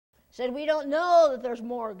said, we don't know that there's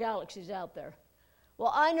more galaxies out there.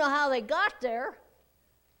 Well, I know how they got there.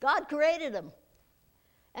 God created them.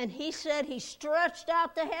 And he said he stretched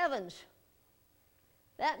out the heavens.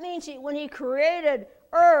 That means when he created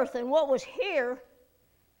earth and what was here,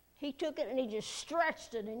 he took it and he just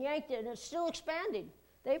stretched it and yanked it, and it's still expanding.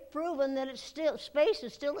 They've proven that space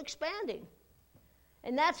is still expanding.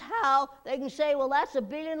 And that's how they can say, well, that's 1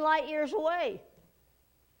 billion light years away.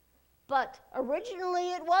 But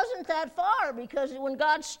originally it wasn't that far, because when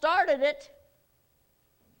God started it,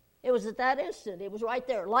 it was at that instant. It was right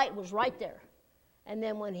there. Light was right there. And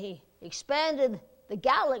then when he expanded the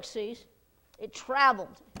galaxies, it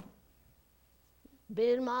traveled. 1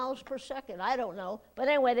 billion miles per second. I don't know. But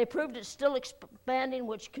anyway, they proved it's still expanding,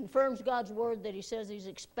 which confirms God's word that he says he's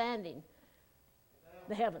expanding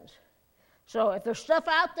the heavens. So if there's stuff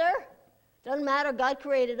out there, doesn't matter. God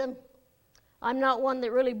created them. I'm not one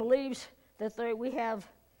that really believes that we have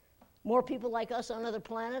more people like us on other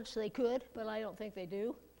planets. They could, but I don't think they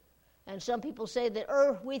do. And some people say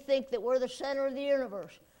that we think that we're the center of the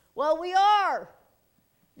universe. Well, we are.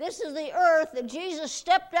 This is the earth that Jesus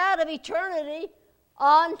stepped out of eternity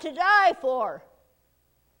on to die for.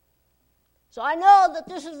 So I know that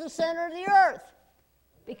this is the center of the earth,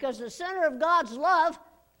 because the center of God's love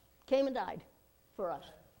came and died for us.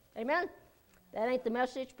 Amen? That ain't the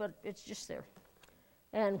message, but it's just there.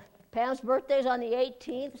 And Pam's birthday's on the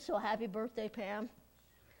 18th, so happy birthday, Pam.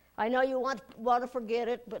 I know you want to forget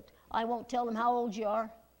it, but I won't tell them how old you are.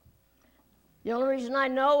 The only reason I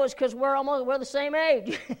know is because we're the same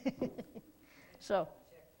age. So,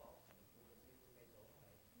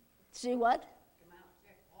 see what?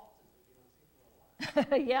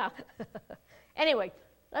 Yeah. Anyway,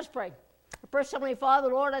 let's pray. First, Heavenly Father,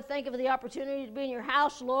 Lord, I thank you for the opportunity to be in your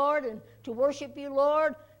house, Lord, and to worship you,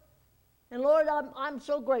 Lord. And Lord, I'm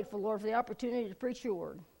so grateful, Lord, for the opportunity to preach your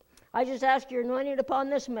word. I just ask your anointing upon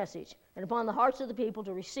this message and upon the hearts of the people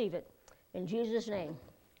to receive it. In Jesus' name.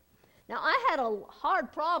 Now, I had a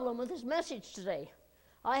hard problem with this message today.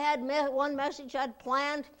 I had one message I'd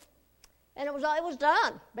planned, and it was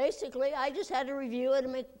done. Basically, I just had to review it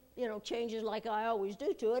and make changes like I always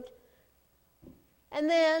do to it. And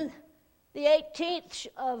then the 18th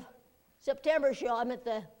of September show, I'm at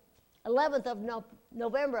the 11th of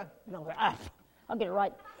November. No, I'll get it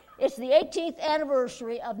right. It's the 18th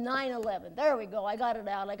anniversary of 9/11. There we go. I got it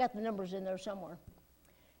out. I got the numbers in there somewhere.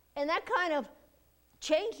 And that kind of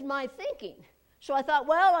changed my thinking. So I thought,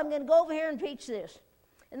 well, I'm going to go over here and preach this.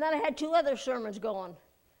 And then I had 2 other sermons going.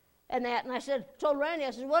 And I told Randy,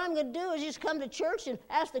 I said, what I'm going to do is just come to church and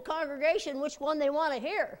ask the congregation which one they want to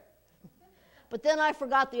hear. But then I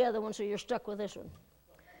forgot the other one, so you're stuck with this one.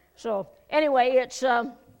 So anyway, it's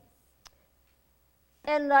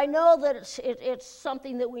and I know that it's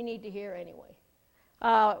something that we need to hear anyway.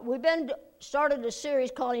 We've started a series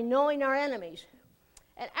called Knowing Our Enemies.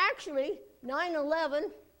 And actually,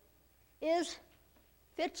 9/11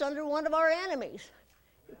 fits under one of our enemies.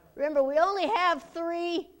 Remember, we only have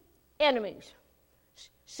 3 enemies: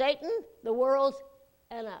 Satan, the world,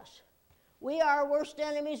 and us. We are our worst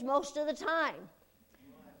enemies most of the time.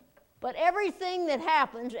 But everything that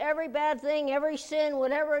happens, every bad thing, every sin,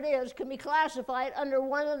 whatever it is, can be classified under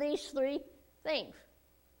one of these 3 things.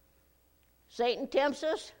 Satan tempts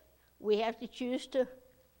us. We have to choose to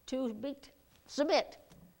submit.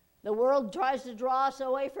 The world tries to draw us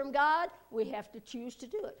away from God. We have to choose to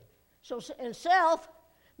do it. So in self,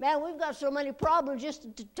 man, we've got so many problems just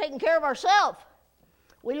taking care of ourselves.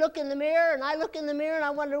 We look in the mirror, and I look in the mirror, and I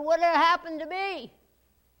wonder, what happened to me?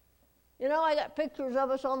 I got pictures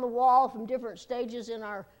of us on the wall from different stages in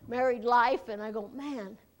our married life, and I go,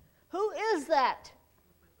 man, who is that?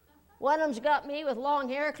 One of them's got me with long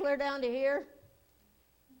hair clear down to here.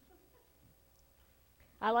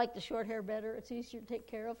 I like the short hair better. It's easier to take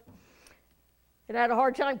care of. And I had a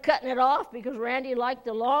hard time cutting it off because Randy liked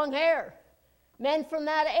the long hair. Men from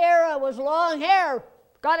that era was long hair.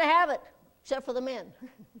 Got to have it, except for the men.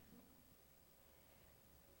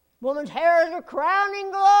 Woman's hair is her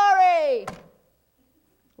crowning glory.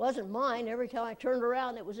 Wasn't mine. Every time I turned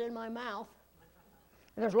around, it was in my mouth.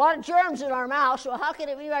 And there's a lot of germs in our mouth, so how can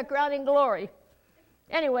it be my crowning glory?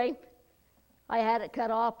 Anyway, I had it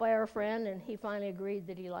cut off by our friend, and he finally agreed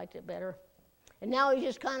that he liked it better. And now he's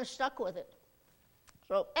just kind of stuck with it.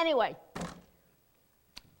 So anyway,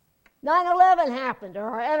 9/11 happened,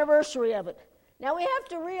 or our anniversary of it. Now we have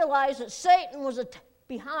to realize that Satan was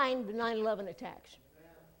behind the 9/11 attacks.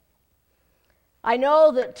 I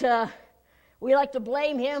know that we like to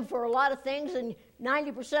blame him for a lot of things, and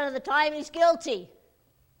 90% of the time he's guilty.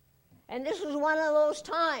 And this was one of those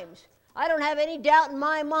times. I don't have any doubt in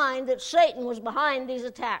my mind that Satan was behind these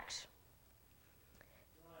attacks.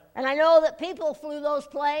 And I know that people flew those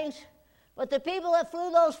planes, but the people that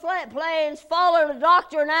flew those planes followed a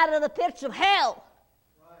doctrine out of the pits of hell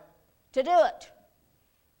to do it.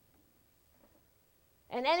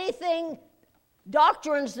 And anything,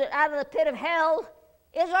 doctrines that out of the pit of hell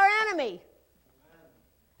is our enemy.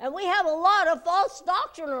 And we have a lot of false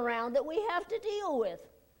doctrine around that we have to deal with.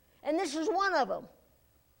 And this is one of them.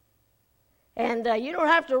 And you don't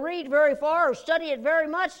have to read very far or study it very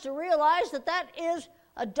much to realize that that is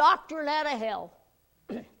a doctrine out of hell.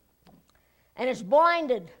 And it's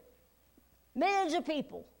blinded millions of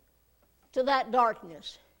people to that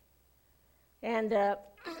darkness. And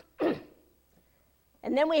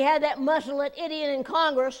and then we had that muscle-it idiot in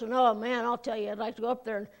Congress, and oh man, I'll tell you, I'd like to go up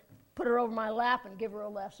there and put her over my lap and give her a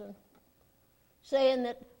lesson, saying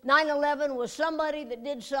that 9/11 was somebody that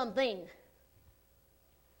did something,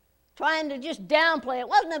 trying to just downplay it. It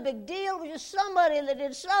wasn't a big deal, it was just somebody that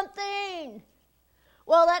did something.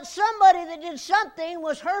 Well, that somebody that did something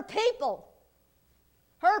was her people.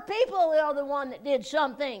 Her people are the one that did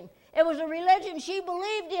something. It was a religion she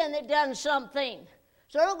believed in that done something.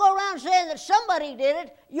 So don't go around saying that somebody did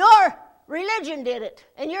it. Your religion did it,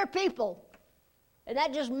 and your people. And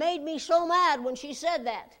that just made me so mad when she said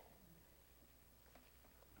that.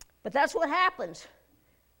 But that's what happens.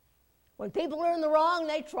 When people are in the wrong,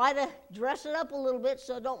 they try to dress it up a little bit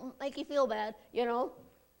so it don't make you feel bad, you know.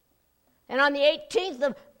 And on the 18th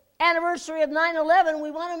of anniversary of 9/11,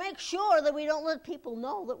 we want to make sure that we don't let people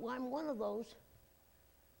know that I'm one of those.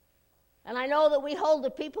 And I know that we hold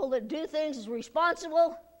the people that do things as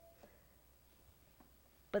responsible,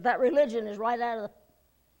 but that religion is right out of the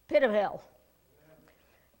pit of hell.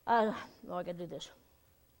 I got to do this.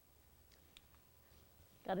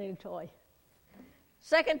 Got a new toy.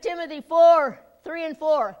 2 Timothy 4:3 and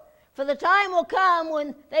 4. For the time will come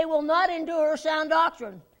when they will not endure sound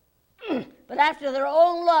doctrine, but after their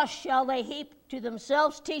own lust shall they heap to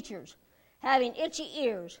themselves teachers, having itchy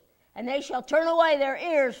ears, and they shall turn away their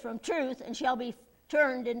ears from truth and shall be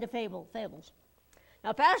turned into fables.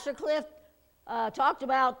 Now, Pastor Cliff talked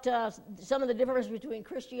about some of the difference between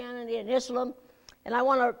Christianity and Islam, and I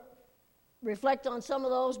want to reflect on some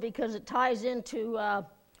of those because it ties into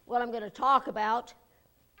what I'm going to talk about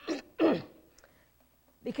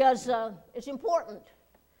because it's important.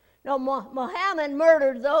 Now, Muhammad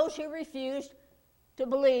murdered those who refused to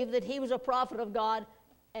believe that he was a prophet of God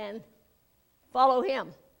and follow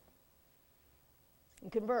him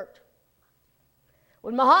and convert.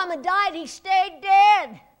 When Muhammad died, he stayed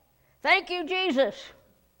dead. Thank you, Jesus.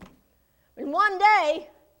 And one day,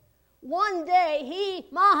 Muhammad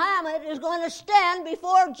is going to stand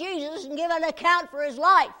before Jesus and give an account for his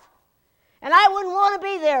life. And I wouldn't want to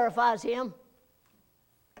be there if I was him.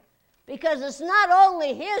 Because it's not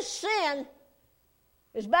only his sin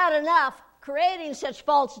is bad enough, creating such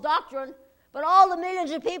false doctrine, but all the millions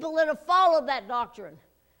of people that have followed that doctrine.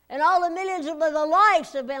 And all the millions of the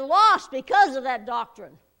lives have been lost because of that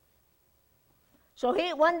doctrine. So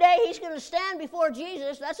one day he's going to stand before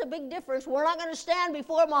Jesus. That's a big difference. We're not going to stand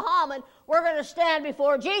before Muhammad. We're going to stand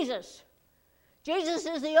before Jesus. Jesus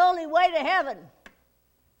is the only way to heaven.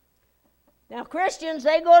 Now, Christians,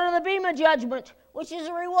 they go to the Bema judgment, which is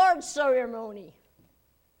a reward ceremony.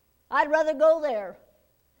 I'd rather go there.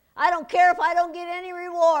 I don't care if I don't get any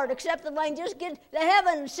reward, except if I can just get to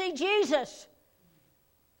heaven and see Jesus.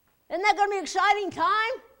 Isn't that going to be an exciting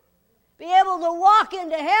time? Be able to walk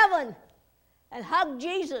into heaven and hug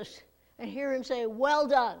Jesus and hear him say, well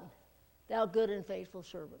done, thou good and faithful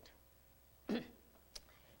servant.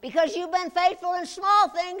 Because you've been faithful in small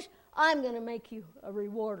things, I'm going to make you a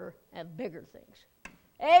rewarder of bigger things.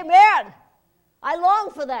 Amen. I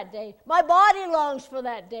long for that day. My body longs for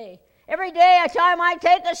that day. Every day, time I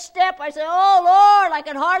take a step, I say, oh, Lord, I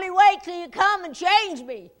can hardly wait till you come and change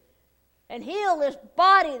me and heal this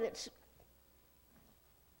body that's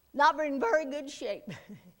not in very good shape.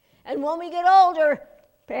 And when we get older,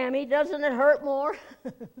 Pammy, doesn't it hurt more?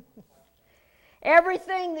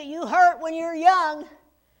 Everything that you hurt when you're young,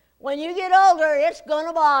 when you get older, it's going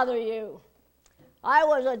to bother you. I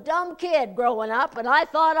was a dumb kid growing up, and I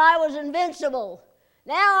thought I was invincible.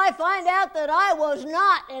 Now I find out that I was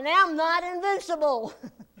not, and am not invincible.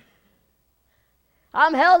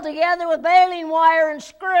 I'm held together with baling wire and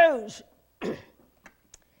screws.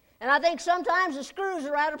 And I think sometimes the screws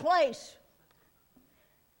are out of place.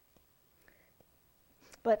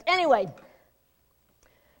 But anyway,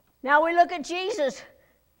 now we look at Jesus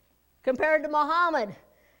compared to Muhammad.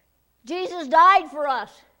 Jesus died for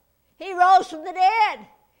us. He rose from the dead.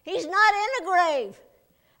 He's not in the grave.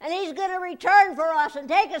 And he's going to return for us and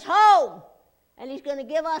take us home. And he's going to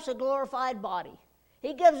give us a glorified body.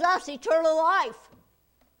 He gives us eternal life.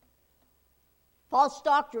 False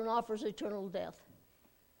doctrine offers eternal death.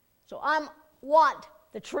 So I want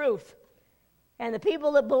the truth. And the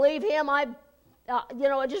people that believe him,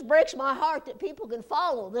 it just breaks my heart that people can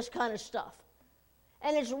follow this kind of stuff.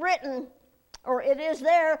 And it's written, or it is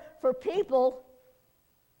there for people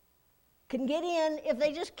can get in if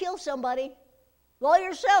they just kill somebody. Blow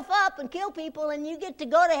yourself up and kill people, and you get to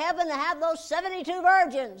go to heaven and have those 72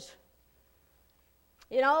 virgins.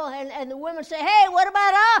 And the women say, hey, what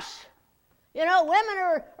about us?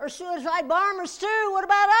 Women are suicide bombers too. What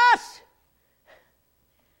about us?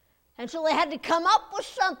 And so they had to come up with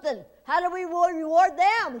something. How do we reward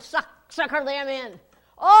them? Sucker them in.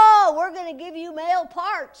 Oh, we're going to give you male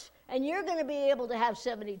parts, and you're going to be able to have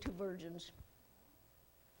 72 virgins.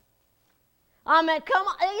 I mean, come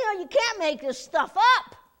on, you can't make this stuff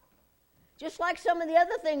up. Just like some of the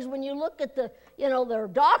other things, when you look at their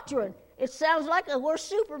doctrine, it sounds like where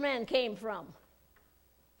Superman came from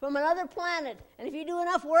another planet. And if you do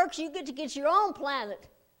enough works, you get your own planet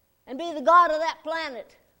and be the god of that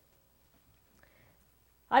planet.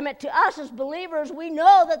 To us as believers, we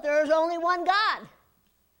know that there is only one God.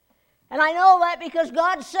 And I know that because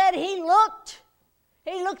God said He looked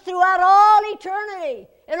throughout all eternity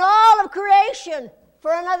and all of creation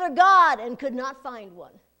for another God and could not find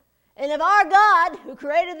one. And if our God, who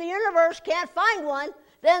created the universe, can't find one,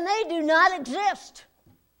 then they do not exist.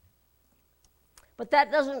 But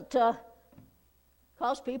that doesn't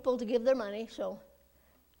cause people to give their money,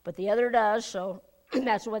 but the other does, so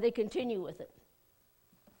that's why they continue with it.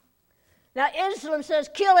 Now, Islam says,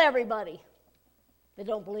 kill everybody that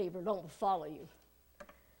don't believe or don't follow you.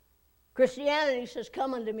 Christianity says,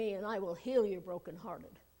 come unto me and I will heal your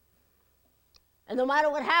brokenhearted. And no matter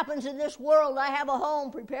what happens in this world, I have a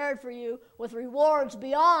home prepared for you with rewards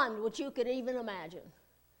beyond what you could even imagine.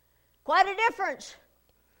 Quite a difference.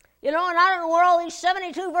 And I don't know where all these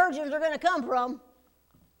 72 virgins are going to come from.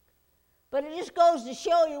 But it just goes to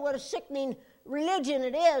show you what a sickening religion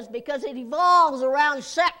it is, because it evolves around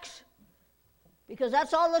sex. Because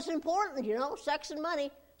that's all that's important, sex and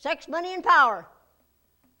money. Sex, money, and power.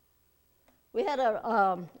 We had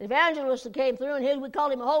an evangelist that came through, and we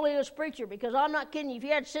called him a holiness preacher, because I'm not kidding you. If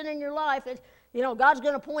you had sin in your life, God's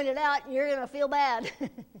going to point it out, and you're going to feel bad.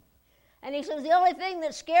 And he says, the only thing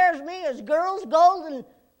that scares me is girls, gold, and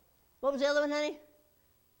what was the other one, honey?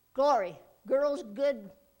 Glory. Girls, good,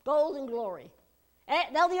 gold, and glory.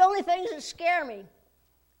 And they're the only things that scare me.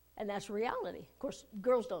 And that's reality. Of course,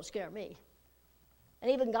 girls don't scare me. And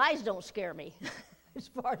even guys don't scare me, as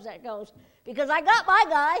far as that goes, because I got my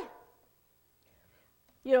guy.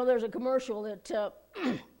 There's a commercial that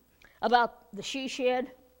about the she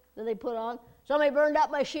shed that they put on. Somebody burned up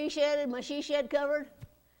my she shed and my she shed covered.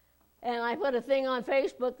 And I put a thing on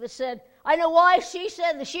Facebook that said, I know why she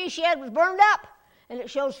said the she shed was burned up. And it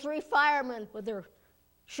shows 3 firemen with their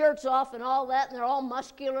shirts off and all that, and they're all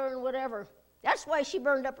muscular and whatever. That's why she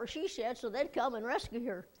burned up her she shed, so they'd come and rescue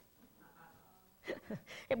her.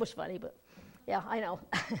 It was funny, but yeah, I know.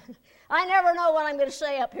 I never know what I'm going to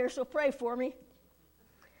say up here, so pray for me.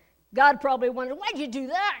 God probably wondered, why'd you do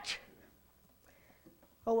that?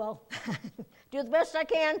 Oh, well, do the best I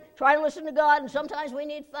can, try to listen to God, and sometimes we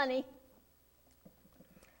need funny.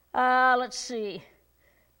 Let's see.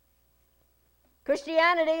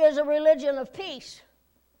 Christianity is a religion of peace,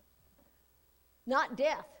 not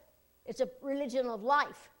death. It's a religion of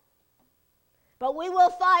life. But we will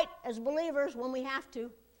fight as believers when we have to.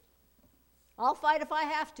 I'll fight if I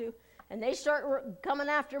have to. And they start coming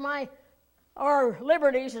after our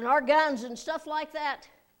liberties and our guns and stuff like that.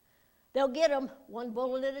 They'll get them one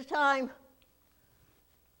bullet at a time.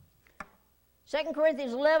 2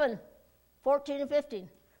 Corinthians 11, 14 and 15.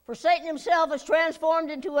 For Satan himself is transformed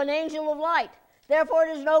into an angel of light. Therefore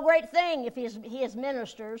it is no great thing if his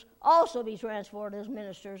ministers also be transformed as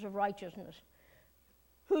ministers of righteousness,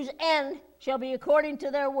 whose end shall be according to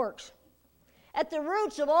their works. At the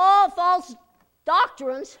roots of all false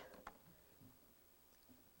doctrines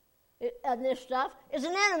and this stuff is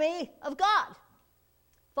an enemy of God.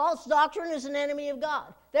 False doctrine is an enemy of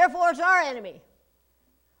God. Therefore, it's our enemy.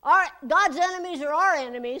 God's enemies are our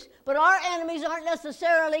enemies, but our enemies aren't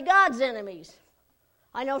necessarily God's enemies.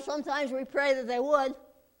 I know sometimes we pray that they would.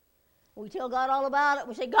 We tell God all about it.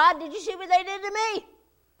 We say, God, did you see what they did to me?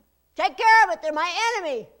 Take care of it. They're my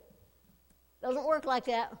enemy. Doesn't work like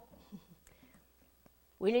that.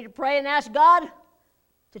 We need to pray and ask God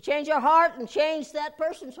to change our heart and change that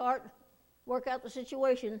person's heart. Work out the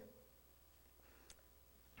situation.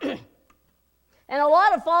 And a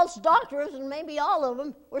lot of false doctrines, and maybe all of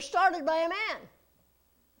them, were started by a man.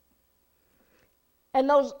 And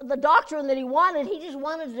the doctrine that he just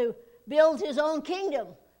wanted to build his own kingdom.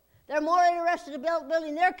 They're more interested in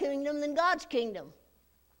building their kingdom than God's kingdom.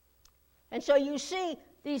 And so you see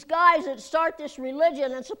these guys that start this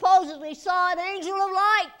religion and supposedly saw an angel of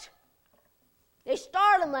light. They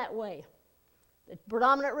start them that way. The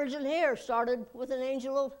predominant religion here started with an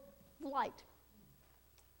angel of light.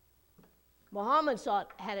 Muhammad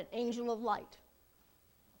had an angel of light.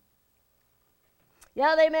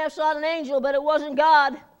 Yeah, they may have sought an angel, but it wasn't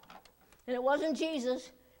God, and it wasn't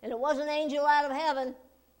Jesus, and it wasn't an angel out of heaven.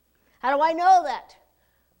 How do I know that?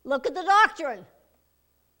 Look at the doctrine.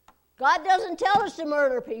 God doesn't tell us to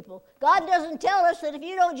murder people. God doesn't tell us that if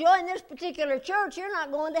you don't join this particular church, you're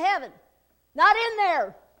not going to heaven. Not in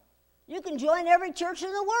there. You can join every church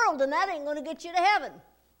in the world, and that ain't going to get you to heaven.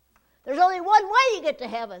 There's only one way you get to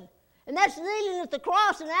heaven, and that's kneeling at the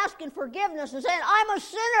cross and asking forgiveness and saying, I'm a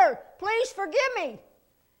sinner. Please forgive me.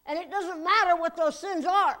 And it doesn't matter what those sins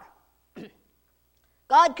are.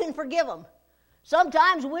 God can forgive them.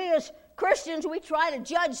 Sometimes we as Christians, we try to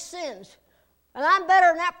judge sins. And I'm better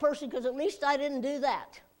than that person because at least I didn't do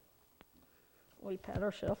that. We pat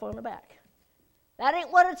ourselves on the back. That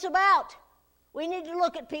ain't what it's about. We need to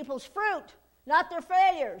look at people's fruit, not their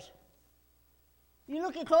failures. You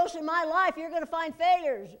look at close in my life, you're going to find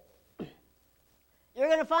failures. You're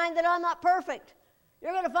going to find that I'm not perfect.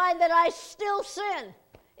 You're going to find that I still sin,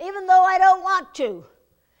 even though I don't want to.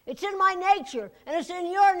 It's in my nature, and it's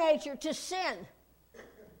in your nature to sin.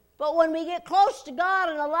 But when we get close to God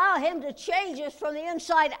and allow Him to change us from the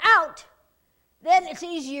inside out, then it's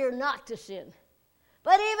easier not to sin.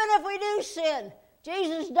 But even if we do sin,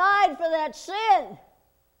 Jesus died for that sin.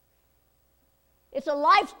 It's a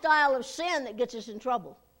lifestyle of sin that gets us in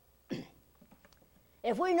trouble.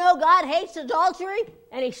 If we know God hates adultery,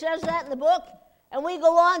 and He says that in the book, and we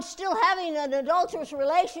go on still having an adulterous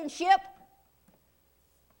relationship,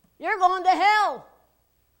 you're going to hell.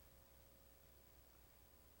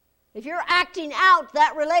 If you're acting out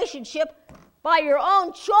that relationship by your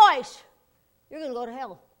own choice, you're going to go to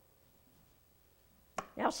hell.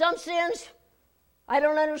 Now, some sins I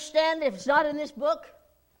don't understand if it's not in this book.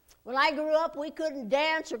 When I grew up, we couldn't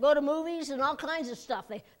dance or go to movies and all kinds of stuff.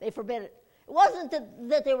 They forbid it. It wasn't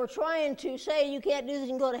that they were trying to say you can't do this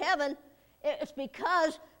and go to heaven. It's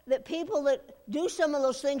because that people that do some of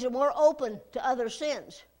those things are more open to other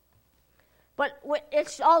sins. But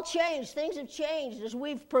it's all changed. Things have changed. As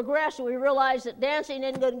we've progressed, we realize that dancing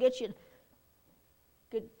isn't going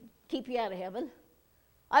to keep you out of heaven.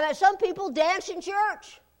 I've had some people dance in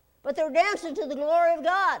church, but they're dancing to the glory of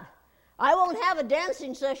God. I won't have a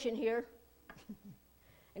dancing session here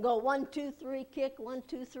and go 1, 2, 3, kick, 1,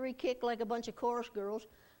 2, 3, kick like a bunch of chorus girls.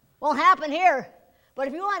 Won't happen here. But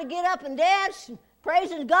if you want to get up and dance,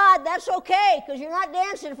 praising God, that's okay, because you're not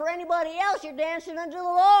dancing for anybody else. You're dancing unto the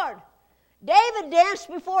Lord. David danced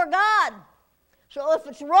before God. So if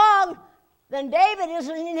it's wrong, then David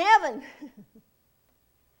isn't in heaven.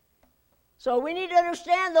 So we need to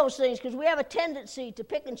understand those things because we have a tendency to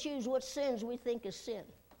pick and choose what sins we think is sin.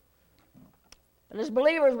 But as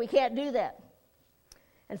believers, we can't do that.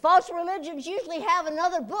 And false religions usually have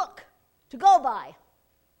another book to go by.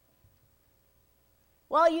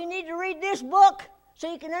 Well, you need to read this book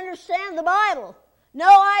so you can understand the Bible. No,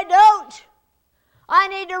 I don't. I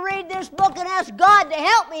need to read this book and ask God to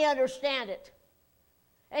help me understand it.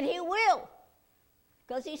 And He will,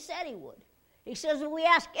 because He said He would. He says if we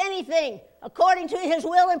ask anything according to His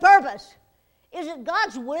will and purpose, is it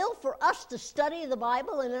God's will for us to study the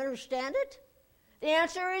Bible and understand it? The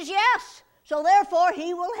answer is yes. So therefore,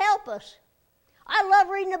 He will help us. I love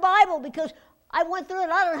reading the Bible because I went through it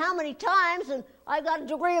I don't know how many times, and I got a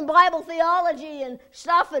degree in Bible theology and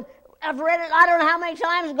stuff, and I've read it I don't know how many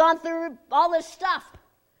times and gone through all this stuff.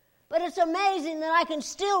 But it's amazing that I can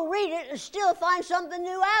still read it and still find something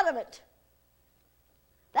new out of it.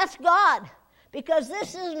 That's God, because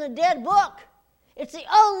this isn't a dead book. It's the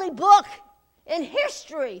only book in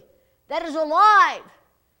history that is alive,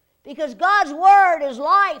 because God's Word is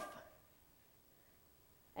life.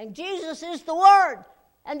 And Jesus is the Word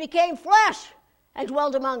and became flesh and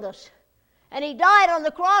dwelt among us. And He died on the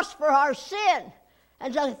cross for our sin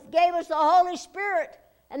and gave us the Holy Spirit.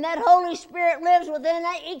 And that Holy Spirit lives within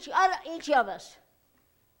each of us.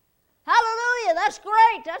 Hallelujah, that's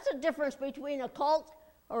great. That's a difference between a cult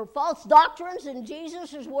or false doctrines and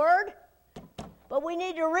Jesus' Word. But we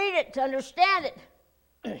need to read it to understand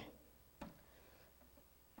it.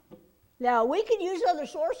 Now, we can use other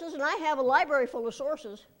sources, and I have a library full of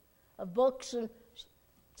sources of books and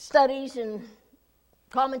studies and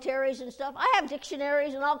commentaries and stuff. I have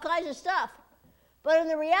dictionaries and all kinds of stuff. But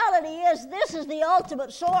the reality is, this is the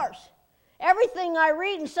ultimate source. Everything I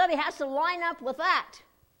read and study has to line up with that.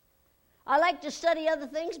 I like to study other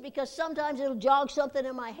things because sometimes it'll jog something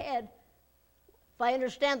in my head. If I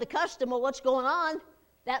understand the custom of what's going on,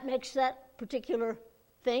 that makes that particular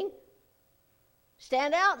thing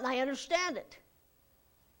stand out, and I understand it.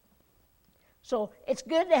 So it's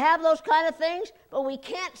good to have those kind of things, but we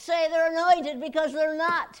can't say they're anointed because they're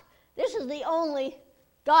not. This is the only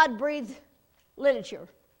God-breathed literature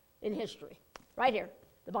in history, right here,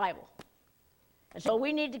 the Bible. And so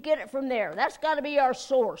we need to get it from there. That's got to be our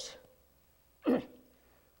source. 2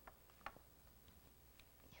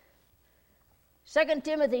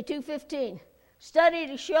 Timothy 2:15. Study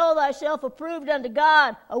to show thyself approved unto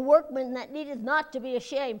God, a workman that needeth not to be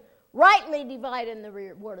ashamed, rightly dividing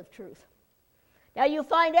the word of truth. Now you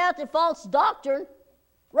find out that false doctrine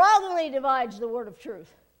wrongly divides the word of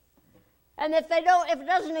truth. And if it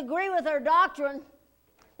doesn't agree with their doctrine,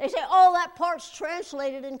 they say, oh, that part's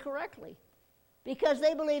translated incorrectly. Because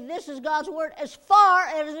they believe this is God's word as far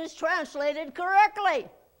as it is translated correctly.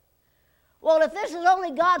 Well, if this is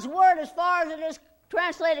only God's word as far as it is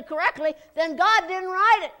translated correctly, then God didn't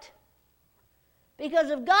write it. Because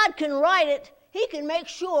if God can write it, he can make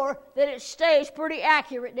sure that it stays pretty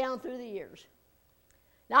accurate down through the years.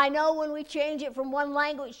 Now, I know when we change it from one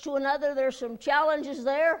language to another, there's some challenges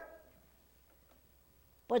there.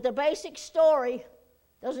 But the basic story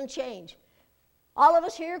doesn't change. All of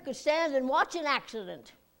us here could stand and watch an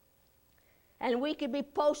accident. And we could be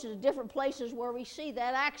posted at different places where we see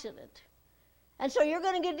that accident. And so you're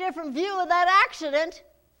going to get a different view of that accident,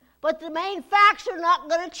 but the main facts are not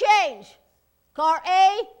going to change. Car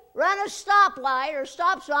A ran a stoplight or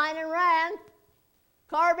stop sign and ran.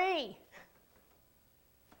 Car B.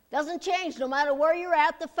 Doesn't change. No matter where you're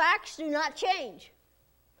at, the facts do not change.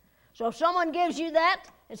 So if someone gives you that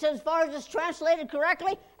and says, as far as it's translated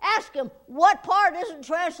correctly, ask them, what part isn't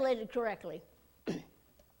translated correctly?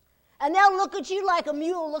 And they'll look at you like a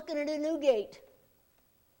mule looking at a new gate.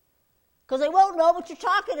 Because they won't know what you're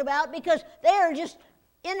talking about because they are just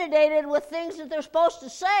inundated with things that they're supposed to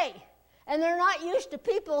say. And they're not used to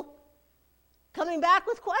people coming back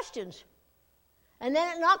with questions. And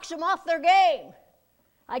then it knocks them off their game.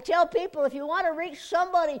 I tell people, if you want to reach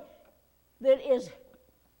somebody that is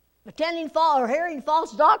attending or hearing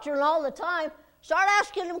false doctrine all the time, start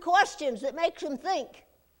asking them questions that make them think.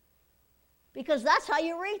 Because that's how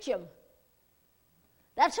you reach them.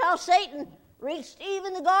 That's how Satan reached Eve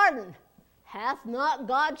in the garden. Hath not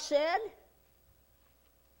God said?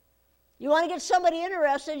 You want to get somebody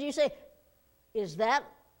interested, you say, is that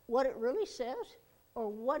what it really says? Or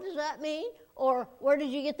what does that mean? Or where did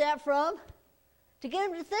you get that from? To get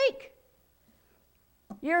them to think.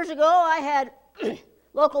 Years ago, I had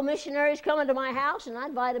local missionaries come into my house, and I'd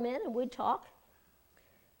invite them in, and we'd talk.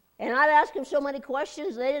 And I'd ask them so many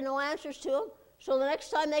questions, they didn't know answers to them. So the next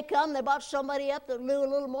time they come, they brought somebody up that knew a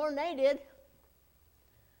little more than they did.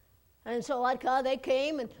 And so they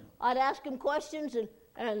came, and I'd ask them questions, and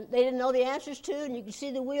they didn't know the answers to, and you could see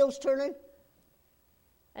the wheels turning.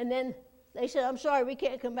 And then they said, I'm sorry, we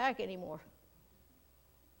can't come back anymore.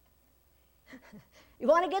 You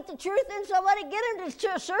want to get the truth in somebody? Get them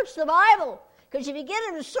to search the Bible. Because if you get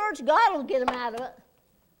them to search, God will get them out of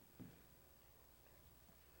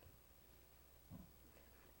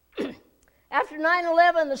it. After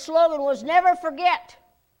 9/11, the slogan was never forget.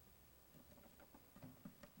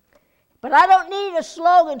 But I don't need a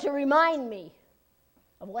slogan to remind me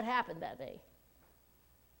of what happened that day.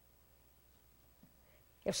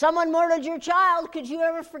 If someone murdered your child, could you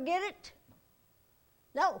ever forget it?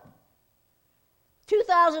 No.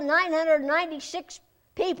 2,996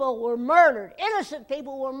 people were murdered. Innocent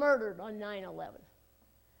people were murdered on 9/11.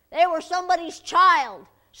 They were somebody's child,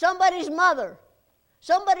 somebody's mother,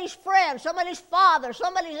 somebody's friend, somebody's father,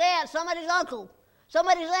 somebody's aunt, somebody's uncle,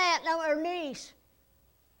 somebody's aunt or niece,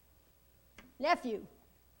 nephew.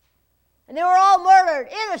 And they were all murdered,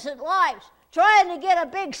 innocent lives, trying to get a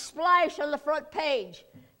big splash on the front page,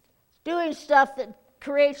 doing stuff that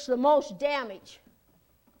creates the most damage.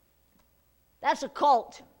 That's a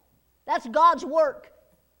cult. That's God's work.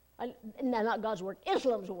 No, not God's work,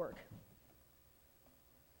 Islam's work.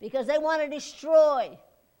 Because they want to destroy.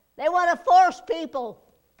 They want to force people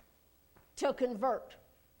to convert.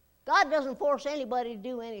 God doesn't force anybody to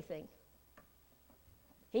do anything.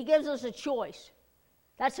 He gives us a choice.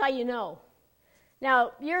 That's how you know.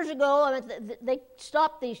 Now, years ago, they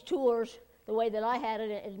stopped these tours the way that I had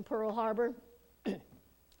it in Pearl Harbor.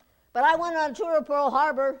 But I went on a tour of Pearl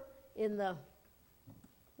Harbor in the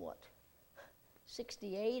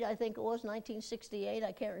 68, I think it was, 1968,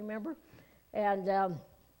 I can't remember. And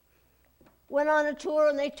went on a tour,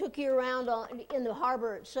 and they took you around in the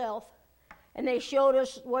harbor itself. And they showed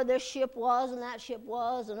us where this ship was and that ship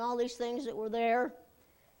was and all these things that were there.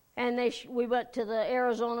 And we went to the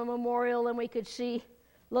Arizona Memorial, and we could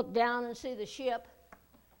look down and see the ship.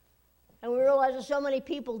 And we realized that so many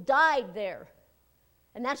people died there.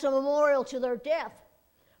 And that's a memorial to their death.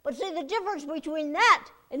 But see, the difference between that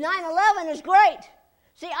and 9/11 is great.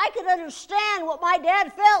 See, I could understand what my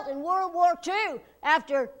dad felt in World War II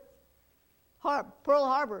after Pearl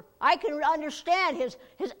Harbor. I can understand his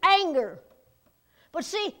anger. But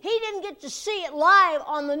see, he didn't get to see it live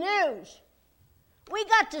on the news. We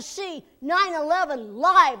got to see 9/11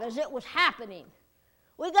 live as it was happening.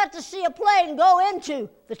 We got to see a plane go into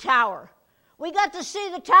the tower. We got to see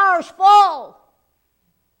the towers fall,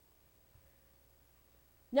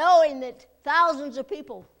 knowing that thousands of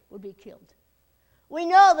people would be killed. We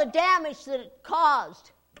know the damage that it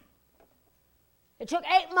caused. It took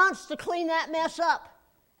 8 months to clean that mess up,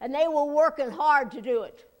 and they were working hard to do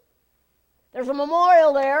it. There's a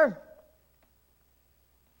memorial there,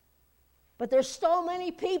 but there's so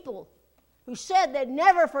many people who said they'd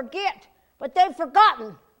never forget, but they've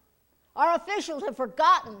forgotten. Our officials have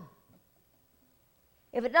forgotten.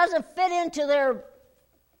 If it doesn't fit into their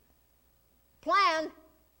plan,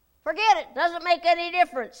 forget it. Doesn't make any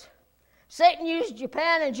difference. Satan used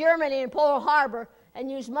Japan and Germany and Pearl Harbor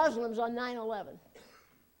and used Muslims on 9/11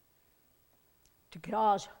 to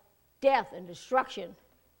cause death and destruction.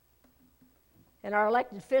 And our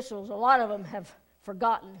elected officials, a lot of them have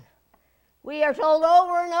forgotten. We are told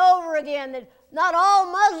over and over again that not all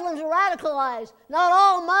Muslims are radicalized. Not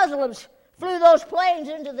all Muslims flew those planes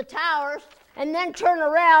into the towers and then turn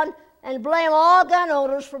around and blame all gun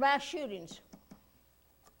owners for mass shootings.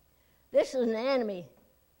 This is an enemy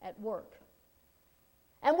at work.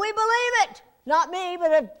 And we believe it. Not me,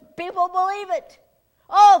 but people believe it.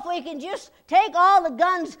 Oh, if we can just take all the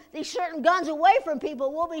guns, these certain guns away from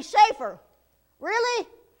people, we'll be safer. Really?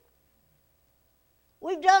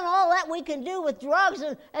 We've done all that we can do with drugs,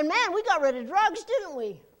 and man, we got rid of drugs, didn't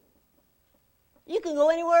we? You can go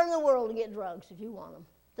anywhere in the world and get drugs if you want them.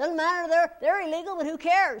 Doesn't matter, they're illegal, but who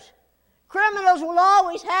cares? Criminals will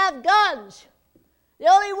always have guns. The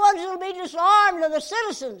only ones that will be disarmed are the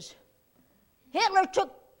citizens. Hitler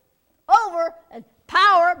took over and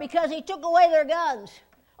power because he took away their guns.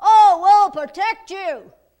 Oh, we'll protect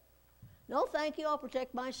you. No, thank you, I'll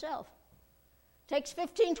protect myself. Takes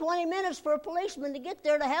 15, 20 minutes for a policeman to get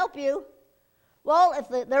there to help you. Well,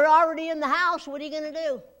 if they're already in the house, what are you going to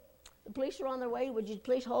do? The police are on their way. Would you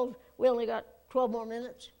please hold? We only got 12 more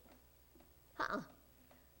minutes.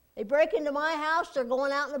 They break into my house, they're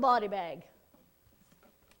going out in a body bag.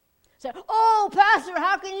 Say, oh, Pastor,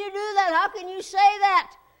 how can you do that? How can you say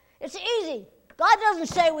that? It's easy. God doesn't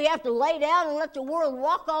say we have to lay down and let the world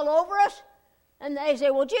walk all over us. And they say,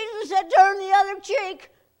 well, Jesus said turn the other cheek.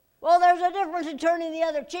 Well, there's a difference in turning the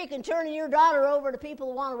other cheek and turning your daughter over to people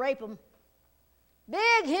who want to rape them.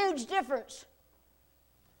 Big, huge difference.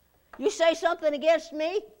 You say something against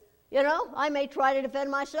me, I may try to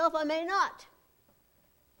defend myself, I may not.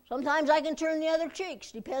 Sometimes I can turn the other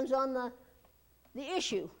cheeks, depends on the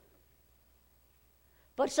issue.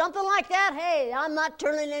 But something like that, hey, I'm not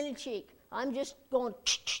turning any cheek. I'm just going,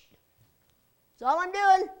 that's all I'm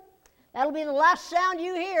doing. That'll be the last sound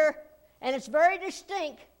you hear, and it's very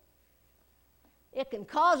distinct. It can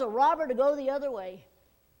cause a robber to go the other way.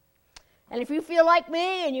 And if you feel like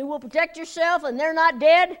me and you will protect yourself and they're not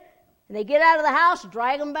dead, and they get out of the house,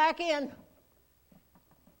 drag them back in.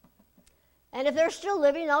 And if they're still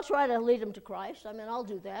living, I'll try to lead them to Christ. I'll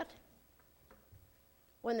do that.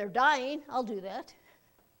 When they're dying, I'll do that.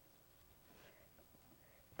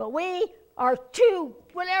 But we are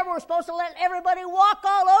whenever we're supposed to let everybody walk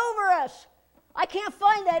all over us. I can't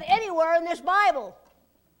find that anywhere in this Bible.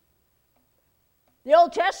 The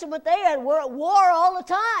Old Testament, were at war all the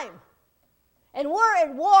time. And we're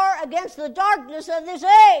at war against the darkness of this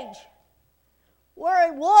age. We're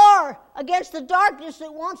at war against the darkness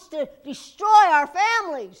that wants to destroy our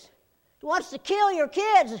families. It wants to kill your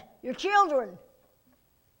kids, your children.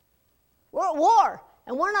 We're at war.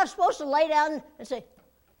 And we're not supposed to lay down and say,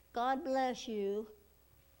 God bless you.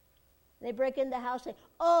 They break into the house and say,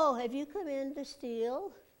 oh, have you come in to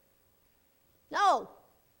steal? No.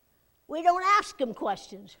 We don't ask them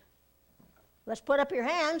questions. Let's put up your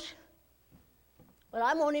hands. But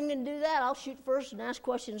I won't even do that. I'll shoot first and ask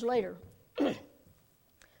questions later.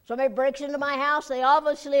 Somebody breaks into my house, they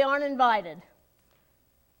obviously aren't invited.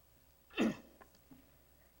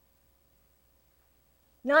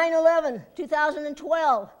 9/11,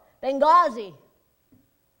 2012, Benghazi.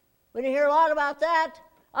 We didn't hear a lot about that,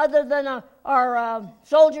 other than our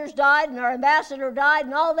soldiers died and our ambassador died,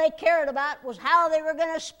 and all they cared about was how they were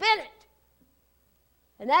going to spin it.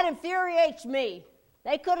 And that infuriates me.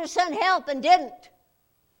 They could have sent help and didn't.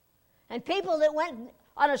 And people that went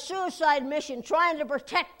on a suicide mission trying to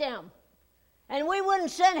protect them. And we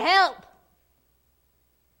wouldn't send help.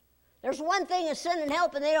 There's one thing is sending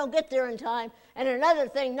help and they don't get there in time, and another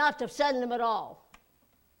thing not to send them at all.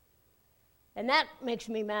 And that makes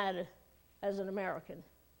me mad as an American.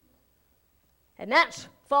 And that's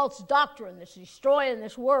false doctrine that's destroying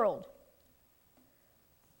this world.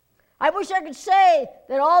 I wish I could say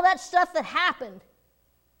that all that stuff that happened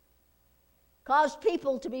caused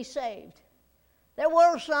people to be saved. There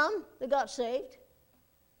were some that got saved.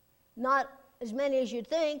 Not as many as you'd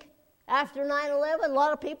think. After 9/11, a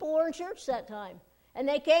lot of people were in church that time. And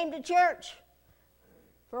they came to church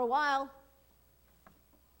for a while.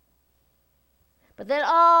 But then,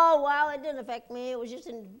 oh, wow, it didn't affect me. It was just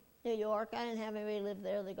in New York. I didn't have anybody live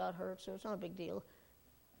there. They got hurt, so it's not a big deal.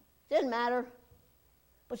 Didn't matter.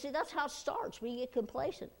 But see, that's how it starts. We get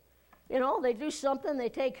complacent. You know, they do something. They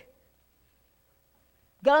take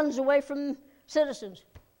guns away from citizens.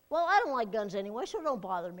 Well, I don't like guns anyway, so don't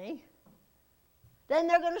bother me. Then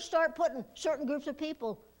they're going to start putting certain groups of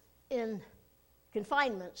people in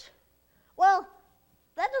confinements. Well,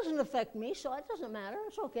 that doesn't affect me, so it doesn't matter.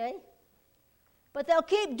 It's okay. But they'll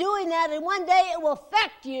keep doing that, and one day it will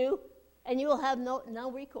affect you, and you will have no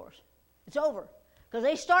recourse. It's over. Because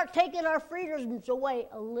they start taking our freedoms away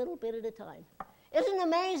a little bit at a time. Isn't it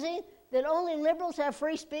amazing that only liberals have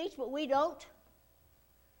free speech, but we don't?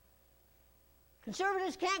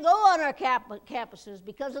 Conservatives can't go on our campuses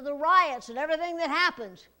because of the riots and everything that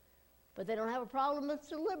happens. But they don't have a problem with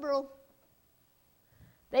the liberal.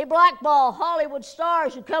 They blackball Hollywood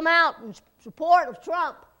stars who come out in support of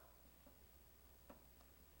Trump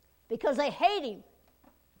because they hate him.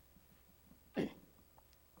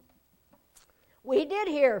 We did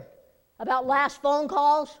hear about last phone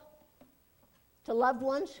calls to loved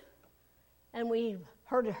ones, and we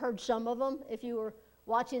heard some of them. If you were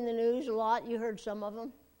watching the news a lot, you heard some of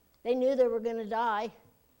them. They knew they were going to die.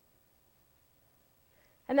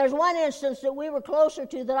 And there's one instance that we were closer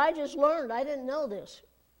to that I just learned. I didn't know this.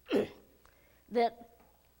 That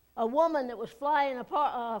a woman that was flying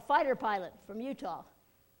a fighter pilot from Utah,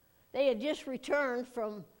 they had just returned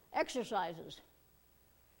from exercises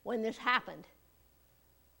when this happened.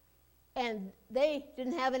 And they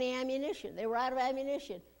didn't have any ammunition. They were out of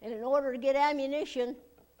ammunition. And in order to get ammunition,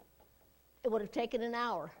 it would have taken an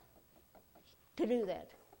hour to do that.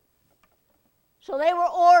 So they were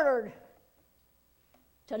ordered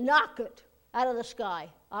to knock it out of the sky,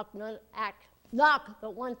 knock the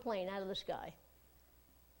one plane out of the sky.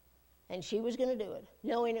 And she was going to do it,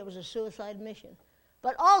 knowing it was a suicide mission.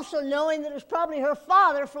 But also knowing that it was probably her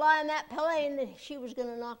father flying that plane that she was going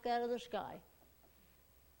to knock out of the sky.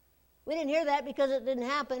 We didn't hear that because it didn't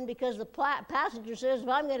happen, because the passenger says, if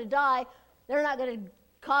I'm going to die, they're not going to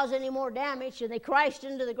cause any more damage, and they crashed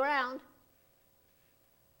into the ground.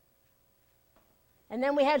 And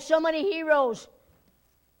then we had so many heroes,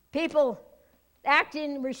 people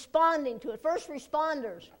acting, responding to it, first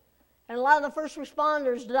responders. And a lot of the first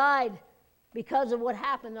responders died because of what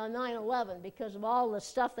happened on 9/11, because of all the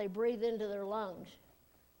stuff they breathed into their lungs.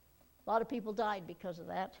 A lot of people died because of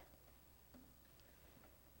that.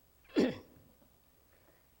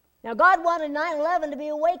 Now, God wanted 9/11 to be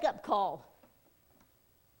a wake-up call.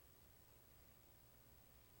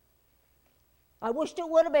 I wished it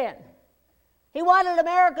would have been. He wanted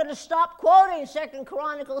America to stop quoting 2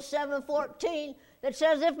 Chronicles 7:14 that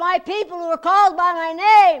says, if my people who are called by my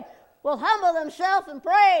name will humble themselves and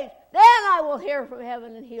pray, then I will hear from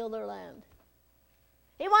heaven and heal their land.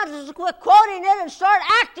 He wants us to quit quoting it and start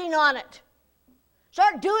acting on it.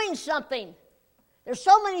 Start doing something. There's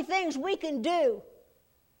so many things we can do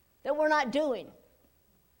that we're not doing.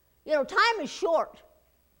 You know, time is short.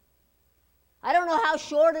 I don't know how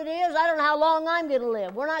short it is. I don't know how long I'm going to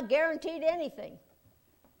live. We're not guaranteed anything.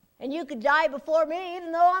 And you could die before me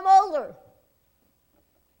even though I'm older.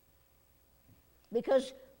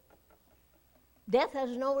 Because death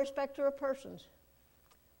has no respecter of persons.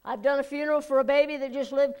 I've done a funeral for a baby that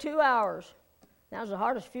just lived 2 hours. That was the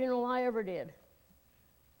hardest funeral I ever did.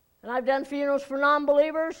 And I've done funerals for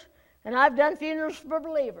non-believers, and I've done funerals for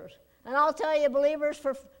believers. And I'll tell you,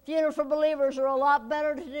 funerals for believers are a lot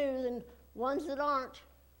better to do than ones that aren't.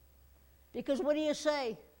 Because what do you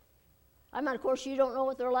say? I mean, of course, you don't know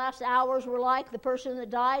what their last hours were like, the person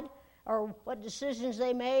that died, or what decisions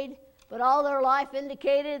they made, but all their life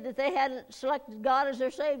indicated that they hadn't selected God as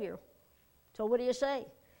their Savior. So what do you say?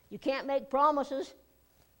 You can't make promises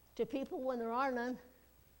to people when there are none.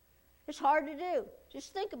 It's hard to do.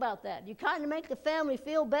 Just think about that. You kind of make the family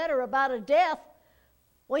feel better about a death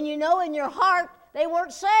when you know in your heart they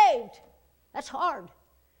weren't saved. That's hard.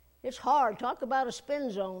 It's hard. Talk about a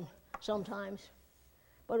spin zone sometimes.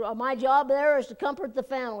 But my job there is to comfort the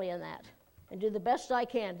family in that and do the best I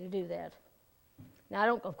can to do that. Now, I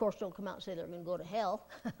don't come out and say they're going to go to hell,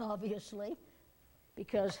 obviously,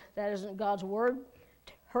 because that isn't God's word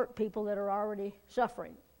to hurt people that are already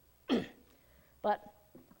suffering. But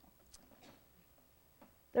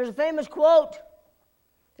there's a famous quote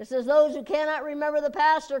that says, those who cannot remember the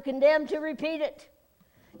past are condemned to repeat it.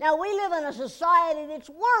 Now, we live in a society that's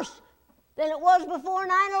worse than it was before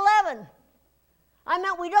 9/11. I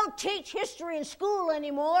mean, we don't teach history in school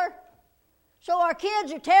anymore. So our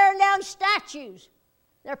kids are tearing down statues.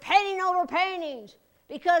 They're painting over paintings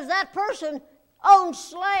because that person owned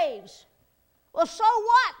slaves. Well, so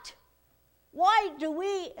what? Why do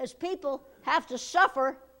we as people have to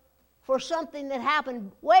suffer for something that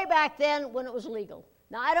happened way back then when it was legal?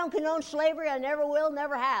 Now, I don't condone slavery. I never will,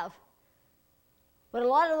 never have. But a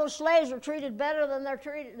lot of those slaves were treated better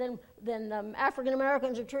than African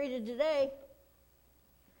Americans are treated today.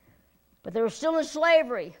 But they were still in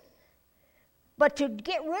slavery. But to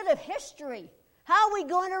get rid of history, how are we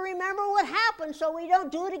going to remember what happened so we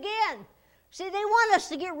don't do it again? See, they want us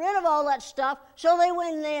to get rid of all that stuff so that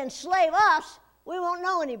when they enslave us, we won't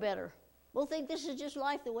know any better. We'll think this is just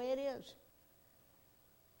life the way it is.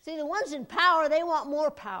 See, the ones in power, they want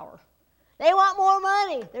more power. They want more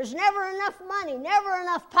money. There's never enough money, never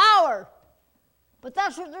enough power. But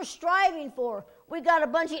that's what they're striving for. We got a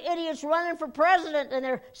bunch of idiots running for president, and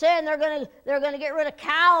they're saying they're going to get rid of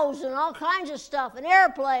cows and all kinds of stuff, and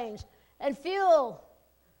airplanes and fuel.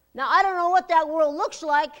 Now, I don't know what that world looks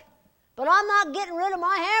like, but I'm not getting rid of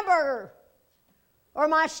my hamburger or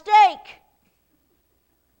my steak.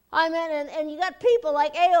 I mean, and you got people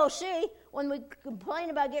like AOC, when we complain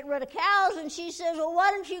about getting rid of cows, and she says, well,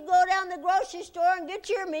 why don't you go down the grocery store and get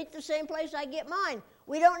your meat the same place I get mine?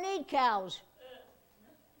 We don't need cows.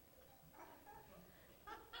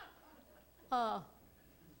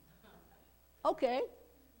 Okay.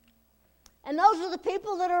 And those are the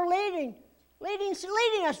people that are leading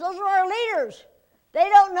us. Those are our leaders. They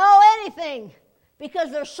don't know anything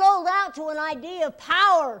because they're sold out to an idea of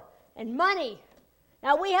power and money.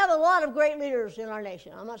 Now, we have a lot of great leaders in our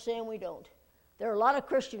nation. I'm not saying we don't. There are a lot of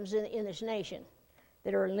Christians in this nation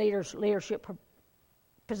that are in leadership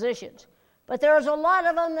positions. But there's a lot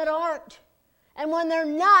of them that aren't. And when they're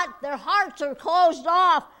not, their hearts are closed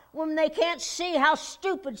off when they can't see how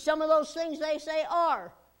stupid some of those things they say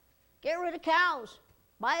are. Get rid of cows.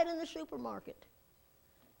 Buy it in the supermarket.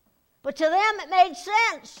 But to them it made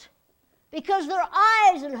sense because their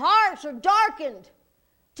eyes and hearts are darkened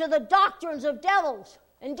to the doctrines of devils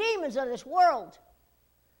and demons of this world.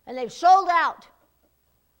 And they've sold out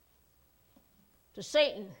to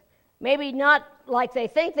Satan. Maybe not like they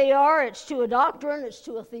think they are. It's to a doctrine. It's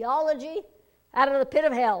to a theology out of the pit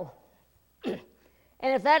of hell.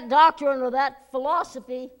 And if that doctrine or that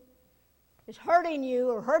philosophy is hurting you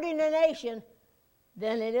or hurting the nation,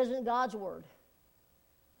 then it isn't God's word.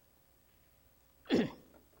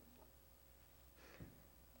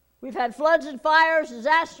 We've had floods and fires,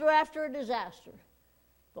 disaster after disaster,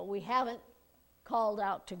 but we haven't called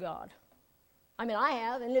out to God. I mean, I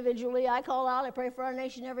have. Individually, I call out. I pray for our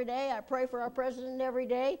nation every day. I pray for our president every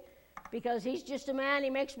day because he's just a man. He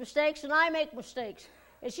makes mistakes, and I make mistakes.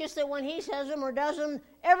 It's just that when he says them or does them,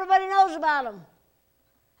 everybody knows about them.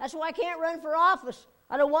 That's why I can't run for office.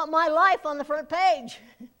 I don't want my life on the front page.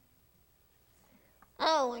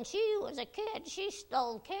 Oh, when she was a kid, she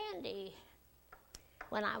stole candy.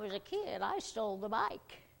 When I was a kid, I stole the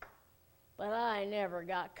bike. But I never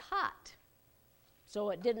got caught. So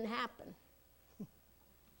it didn't happen.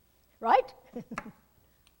 Right?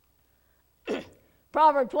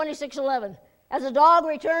 Proverbs 26:11. As a dog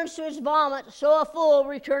returns to his vomit, so a fool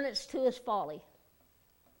returns to his folly.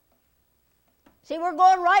 See, we're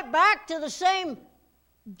going right back to the same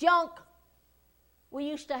junk we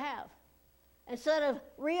used to have. Instead of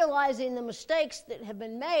realizing the mistakes that have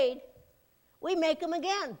been made, we make them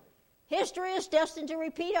again. History is destined to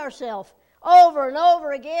repeat ourselves over and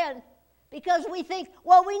over again because we think,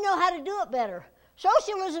 well, we know how to do it better.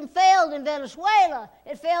 Socialism failed in Venezuela.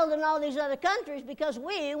 It failed in all these other countries because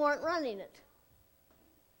we weren't running it.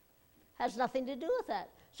 Has nothing to do with that.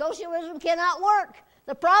 Socialism cannot work.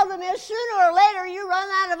 The problem is sooner or later you run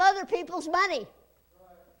out of other people's money.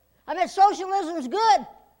 I mean, socialism is good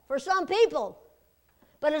for some people,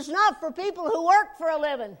 but it's not for people who work for a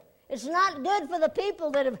living. It's not good for the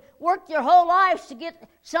people that have worked their whole lives to get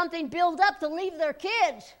something built up to leave their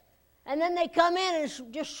kids. And then they come in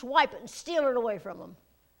and just swipe it and steal it away from them.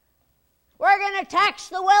 We're going to tax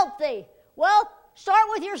the wealthy. Well, start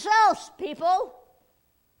with yourselves, people.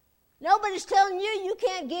 Nobody's telling you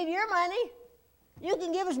can't give your money. You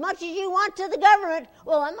can give as much as you want to the government.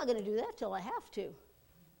 Well, I'm not going to do that till I have to.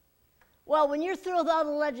 Well, when you're through with all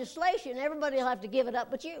the legislation, everybody will have to give it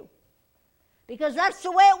up but you. Because that's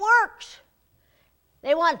the way it works.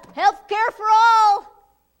 They want health care for all,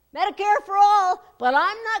 Medicare for all, but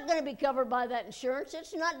I'm not going to be covered by that insurance.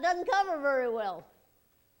 Doesn't cover very well.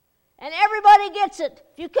 And everybody gets it.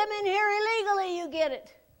 If you come in here illegally, you get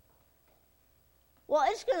it. Well,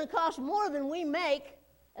 it's going to cost more than we make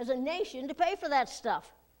as a nation to pay for that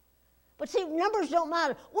stuff. But see, numbers don't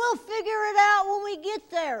matter. We'll figure it out when we get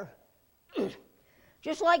there.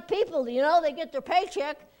 Just like people, they get their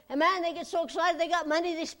paycheck, and man, they get so excited they got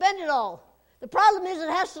money, they spend it all. The problem is it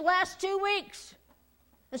has to last 2 weeks.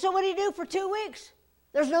 And so what do you do for 2 weeks?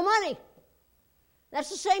 There's no money. That's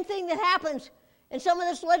the same thing that happens in some of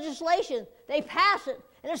this legislation. They pass it,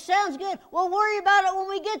 and it sounds good. We'll worry about it when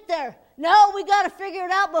we get there. No, we got to figure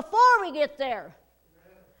it out before we get there.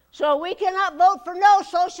 So we cannot vote for no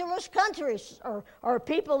socialist countries or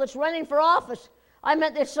people that's running for office. I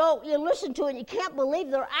meant this, so you listen to it and you can't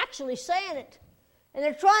believe they're actually saying it. And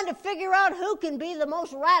they're trying to figure out who can be the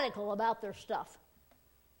most radical about their stuff.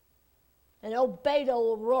 And old Beto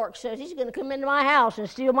O'Rourke says he's going to come into my house and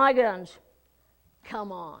steal my guns.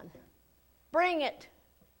 Come on. Bring it.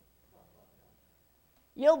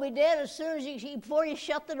 You'll be dead as soon as before you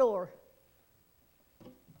shut the door.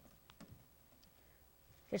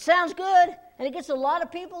 It sounds good, and it gets a lot of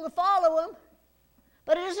people to follow him,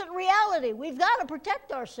 but it isn't reality. We've got to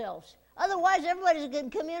protect ourselves. Otherwise, everybody's going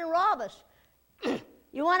to come in and rob us.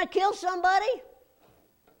 You want to kill somebody?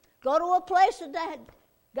 Go to a place that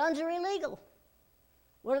guns are illegal.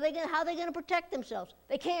 How are they going to protect themselves?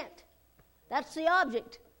 They can't. That's the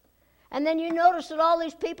object. And then you notice that all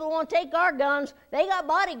these people who want to take our guns, they got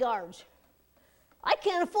bodyguards. I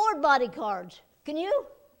can't afford bodyguards. Can you?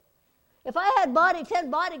 If I had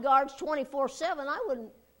 10 bodyguards 24/7, I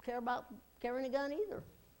wouldn't care about carrying a gun either,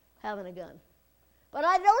 having a gun. But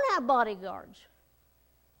I don't have bodyguards.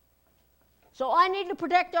 So I need to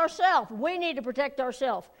protect ourselves. We need to protect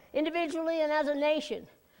ourselves, individually and as a nation.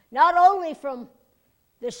 Not only from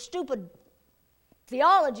this stupid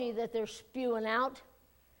theology that they're spewing out,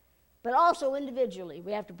 but also individually.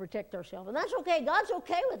 We have to protect ourselves. And that's okay. God's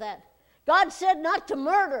okay with that. God said not to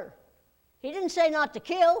murder. He didn't say not to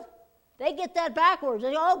kill. They get that backwards.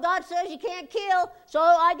 They go, God says you can't kill, so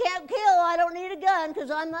I can't kill. I don't need a gun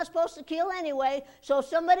because I'm not supposed to kill anyway. So if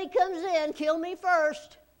somebody comes in, kill me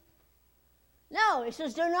first. No, he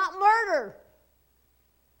says do not murder.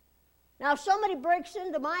 Now, if somebody breaks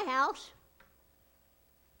into my house,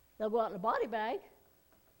 they'll go out in a body bag.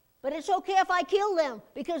 But it's okay if I kill them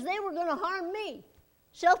because they were going to harm me.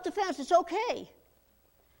 Self-defense, it's okay.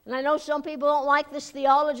 And I know some people don't like this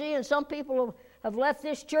theology, and some people have left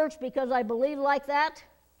this church because I believe like that.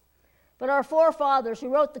 But our forefathers who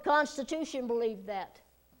wrote the Constitution believed that.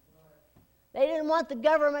 They didn't want the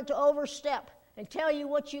government to overstep and tell you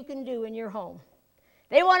what you can do in your home.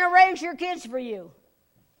 They want to raise your kids for you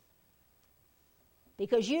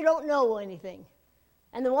because you don't know anything.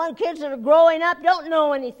 And the kids that are growing up don't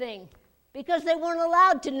know anything because they weren't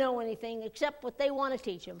allowed to know anything except what they want to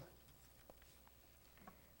teach them.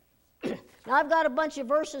 Now, I've got a bunch of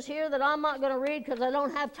verses here that I'm not going to read because I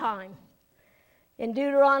don't have time. In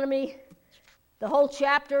Deuteronomy, the whole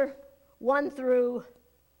chapter, 1 through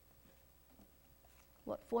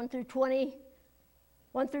 20?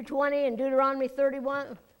 1 through 20, and Deuteronomy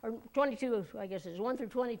 31, or 22, I guess it is, 1 through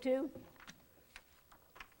 22.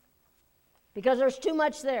 Because there's too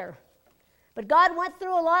much there. But God went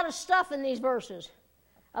through a lot of stuff in these verses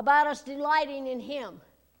about us delighting in Him.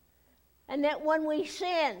 And that when we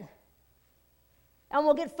sin, and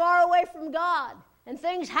we'll get far away from God, and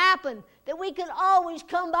things happen, that we can always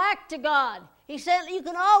come back to God. He said, you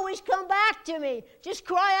can always come back to me. Just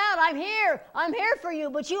cry out, I'm here for you,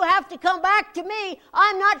 but you have to come back to me.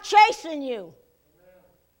 I'm not chasing you. Amen.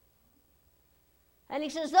 And he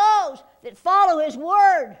says, those that follow his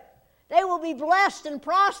word, they will be blessed and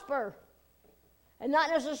prosper. And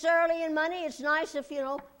not necessarily in money. It's nice if,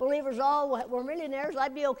 believers all were millionaires.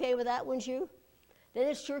 I'd be okay with that, wouldn't you? Then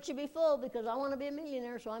this church would be full because I want to be a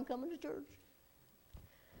millionaire, so I'm coming to church.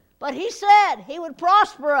 But he said he would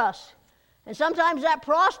prosper us. And sometimes that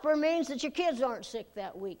prosper means that your kids aren't sick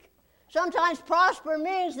that week. Sometimes prosper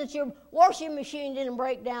means that your washing machine didn't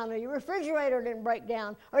break down, or your refrigerator didn't break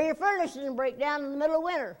down, or your furnace didn't break down in the middle of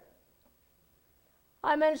winter.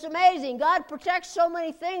 I mean, it's amazing. God protects so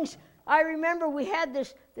many things. I remember we had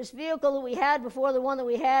this vehicle that we had before, the one that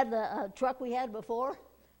we had, the truck we had before,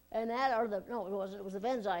 and it was the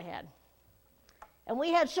Benz I had. And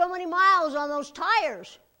we had so many miles on those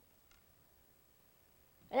tires.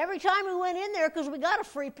 And every time we went in there, because we got a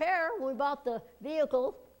free pair when we bought the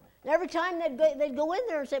vehicle, and every time they'd go in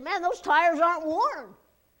there and say, man, those tires aren't worn.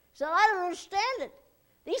 So I don't understand it.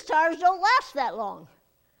 These tires don't last that long.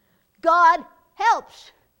 God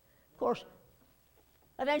helps. Of course,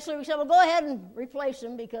 eventually we said, well, go ahead and replace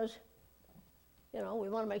them because, we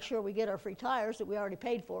want to make sure we get our free tires that we already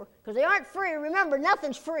paid for. Because they aren't free. Remember,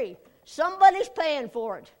 nothing's free. Somebody's paying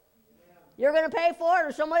for it. You're going to pay for it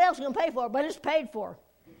or somebody else is going to pay for it, but it's paid for.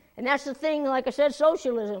 And that's the thing, like I said,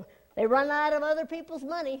 socialism. They run out of other people's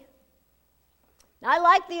money. Now, I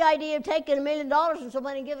like the idea of taking $1 million from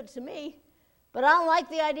somebody and give it to me, but I don't like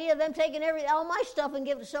the idea of them taking all my stuff and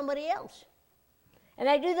give it to somebody else. And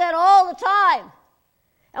they do that all the time.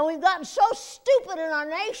 And we've gotten so stupid in our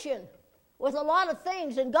nation with a lot of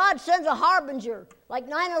things, and God sends a harbinger, like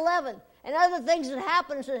 9/11, and other things that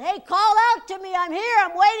happen, and says, hey, call out to me, I'm here,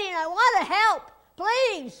 I'm waiting, I want to help,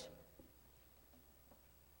 please.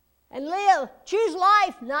 And live, choose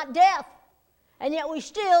life, not death. And yet we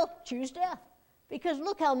still choose death. Because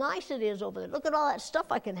look how nice it is over there. Look at all that stuff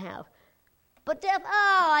I can have. But death,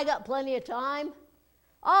 I got plenty of time.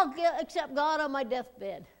 I'll accept God on my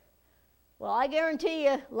deathbed. Well, I guarantee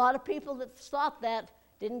you, a lot of people that thought that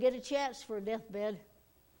didn't get a chance for a deathbed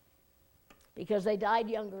because they died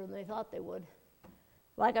younger than they thought they would.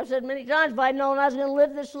 Like I've said many times, if I'd known I was going to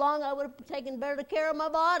live this long, I would have taken better care of my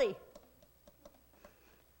body.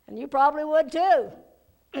 And you probably would too.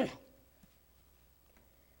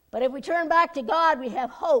 But if we turn back to God, we have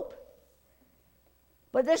hope.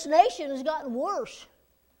 But this nation has gotten worse.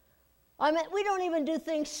 I mean, we don't even do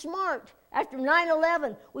things smart. After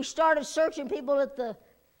 9/11, we started searching people at the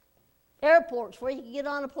airports where you could get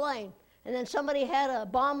on a plane. And then somebody had a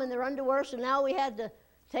bomb in their underwear, so now we had to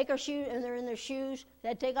take our shoes, and they're in their shoes. They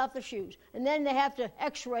had to take off their shoes. And then they have to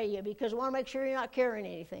x-ray you because they want to make sure you're not carrying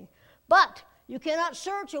anything. But you cannot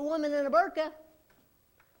search a woman in a burqa.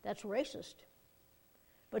 That's racist.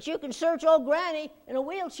 But you can search old granny in a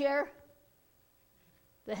wheelchair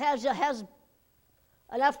that has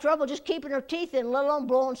enough trouble just keeping her teeth in, let alone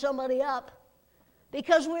blowing somebody up.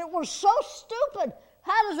 Because we're so stupid.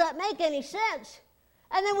 How does that make any sense?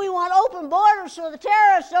 And then we want open borders so the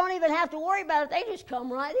terrorists don't even have to worry about it. They just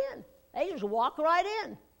come right in. They just walk right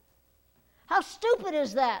in. How stupid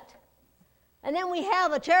is that? And then we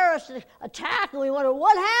have a terrorist attack and we wonder,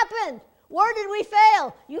 what happened? Where did we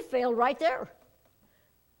fail? You failed right there.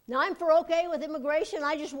 Now, I'm okay with immigration.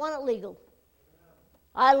 I just want it legal.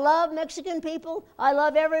 I love Mexican people. I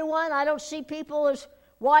love everyone. I don't see people as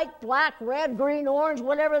white, black, red, green, orange,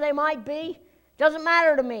 whatever they might be. Doesn't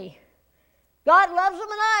matter to me. God loves them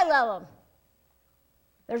and I love them.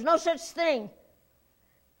 There's no such thing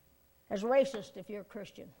as racist if you're a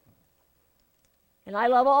Christian. And I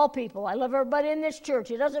love all people. I love everybody in this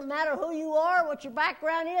church. It doesn't matter who you are, what your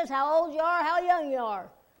background is, how old you are, how young you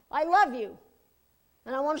are. I love you.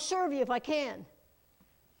 And I want to serve you if I can.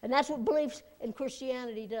 And that's what beliefs in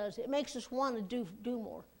Christianity does. It makes us want to do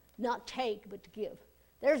more. Not take, but to give.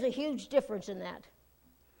 There's a huge difference in that.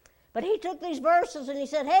 But he took these verses and he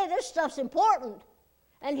said, hey, this stuff's important.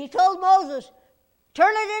 And he told Moses,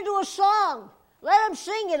 turn it into a song. Let them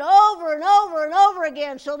sing it over and over and over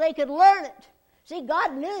again so they could learn it. See,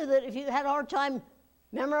 God knew that if you had a hard time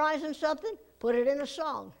memorizing something, put it in a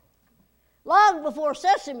song. Long before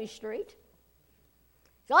Sesame Street,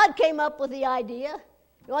 God came up with the idea.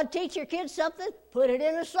 You want to teach your kids something? Put it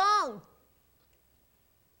in a song.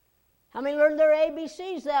 How many learned their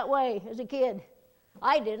ABCs that way as a kid?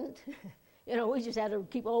 I didn't. We just had to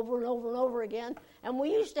keep over and over and over again. And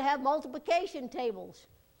we used to have multiplication tables.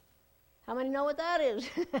 How many know what that is?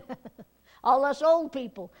 All us old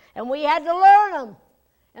people. And we had to learn them.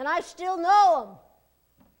 And I still know them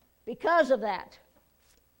because of that.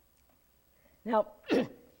 Now,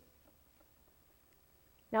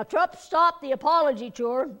 Trump stopped the apology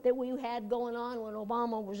tour that we had going on when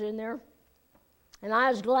Obama was in there. And I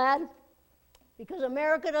was glad because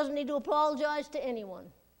America doesn't need to apologize to anyone.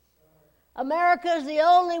 America is the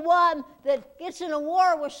only one that gets in a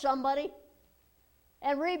war with somebody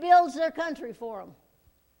and rebuilds their country for them.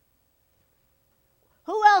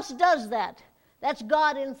 Who else does that? That's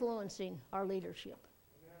God influencing our leadership.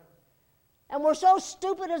 And we're so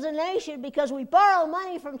stupid as a nation because we borrow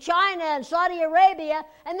money from China and Saudi Arabia,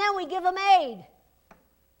 and then we give them aid.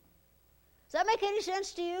 Does that make any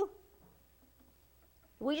sense to you?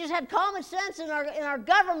 If we just had common sense in our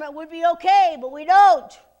government, we'd be okay, but we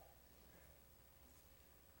don't.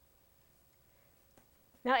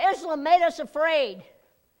 Now, Islam made us afraid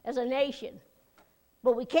as a nation,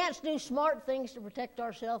 but we can't do smart things to protect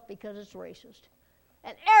ourselves because it's racist.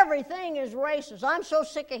 And everything is racist. I'm so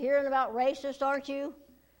sick of hearing about racist, aren't you?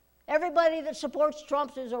 everybody that supports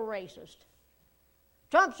Trump is a racist.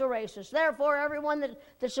 Trump's a racist. Therefore, everyone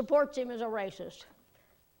that supports him is a racist.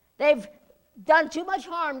 They've done too much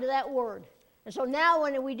harm to that word. And so now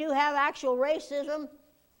when we do have actual racism,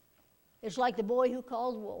 it's like the boy who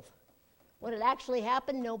called wolf. When it actually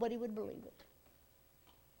happened, nobody would believe it.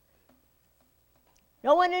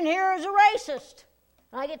 No one in here is a racist.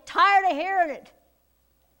 And I get tired of hearing it.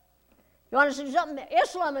 You want to see something?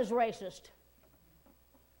 Islam is racist.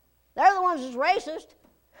 They're the ones that's racist.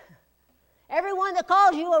 Everyone that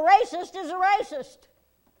calls you a racist is a racist.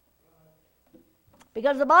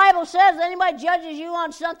 Because the Bible says anybody judges you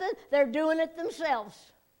on something, they're doing it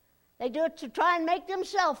themselves. They do it to try and make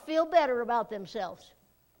themselves feel better about themselves.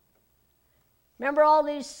 Remember all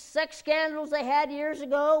these sex scandals they had years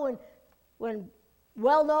ago when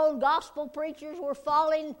well-known gospel preachers were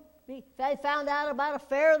falling, they found out about an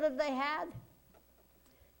affair that they had?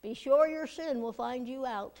 Be sure your sin will find you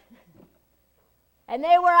out. And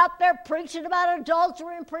they were out there preaching about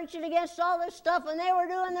adultery and preaching against all this stuff, and they were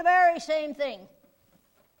doing the very same thing.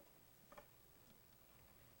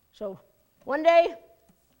 So one day,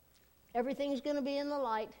 everything's going to be in the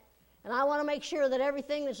light, and I want to make sure that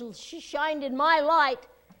everything that's shined in my light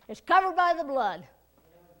is covered by the blood.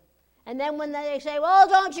 And then when they say, well,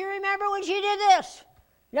 don't you remember when she did this?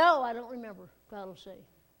 No, I don't remember, God will say.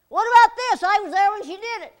 What about this? I was there when she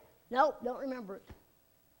did it. No, don't remember it.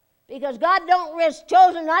 Because God has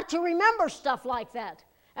chosen not to remember stuff like that.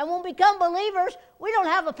 And when we become believers, we don't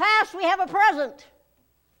have a past, we have a present.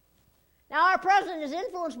 Now, our present is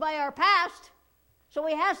influenced by our past, so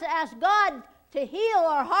we have to ask God to heal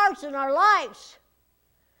our hearts and our lives.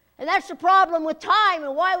 And that's the problem with time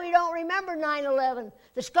and why we don't remember 9/11.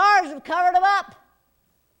 The scars have covered them up.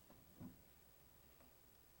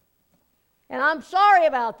 And I'm sorry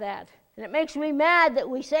about that. And it makes me mad that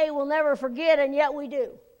we say we'll never forget, and yet we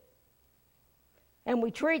do. And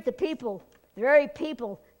we treat the people, the very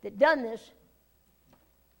people that done this,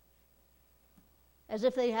 as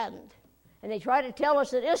if they hadn't. And they try to tell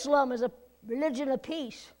us that Islam is a religion of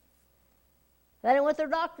peace. That ain't what their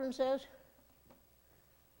doctrine says.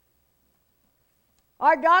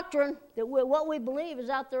 Our doctrine, that what we believe, is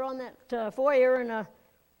out there on that foyer in a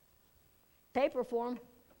paper form.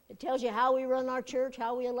 It tells you how we run our church,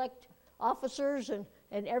 how we elect officers, and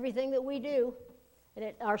everything that we do.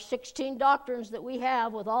 And our 16 doctrines that we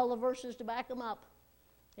have with all the verses to back them up.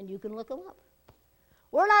 And you can look them up.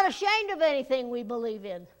 We're not ashamed of anything we believe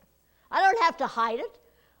in. I don't have to hide it.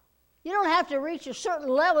 You don't have to reach a certain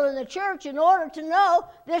level in the church in order to know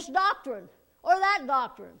this doctrine or that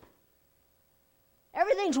doctrine.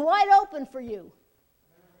 Everything's wide open for you.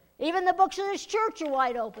 Even the books of this church are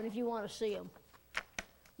wide open if you want to see them.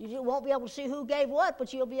 You won't be able to see who gave what,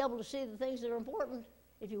 but you'll be able to see the things that are important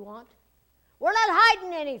if you want. We're not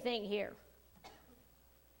hiding anything here.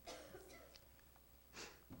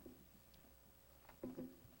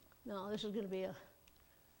 No, this is going to be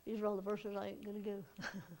these are all the verses I ain't going to do.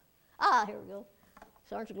 Here we go.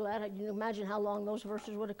 So aren't you glad? Can you imagine how long those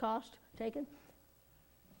verses would have taken?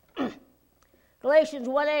 Galatians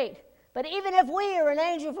 1:8. But even if we or an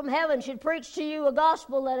angel from heaven should preach to you a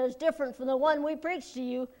gospel that is different from the one we preach to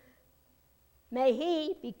you, may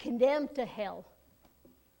he be condemned to hell.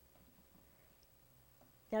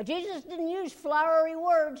 Now, Jesus didn't use flowery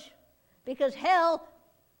words because hell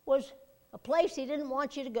was a place he didn't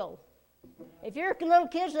want you to go. If your little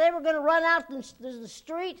kids, they were going to run out in the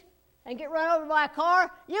street and get run over by a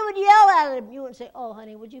car, you would yell at them. You wouldn't say, oh,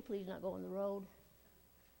 honey, would you please not go on the road?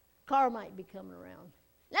 Car might be coming around.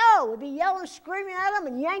 No, we'd be yelling, screaming at them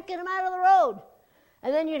and yanking them out of the road.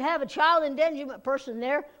 And then you'd have a child endangerment person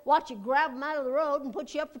there, watch you grab them out of the road and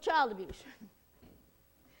put you up for child abuse.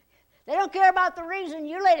 They don't care about the reason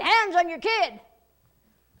you laid hands on your kid.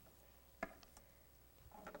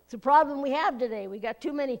 It's a problem we have today. We got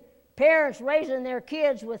too many parents raising their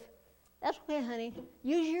kids with, that's okay, honey,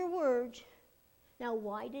 use your words. Now,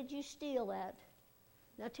 why did you steal that?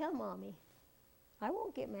 Now, tell Mommy. I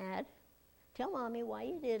won't get mad. Tell Mommy why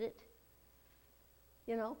you did it.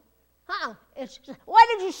 You know? Why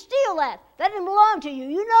did you steal that? That didn't belong to you.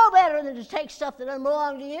 You know better than to take stuff that doesn't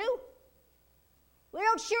belong to you. We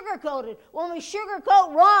don't sugarcoat it. When we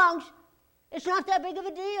sugarcoat wrongs, it's not that big of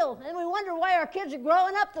a deal. And we wonder why our kids are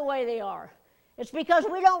growing up the way they are. It's because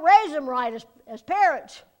we don't raise them right as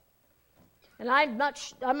parents. And I'm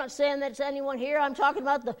not saying that's anyone here. I'm talking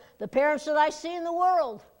about the parents that I see in the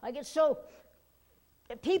world. I get so...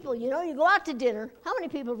 People, you know, you go out to dinner. How many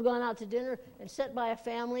people have gone out to dinner and sat by a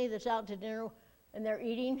family that's out to dinner and they're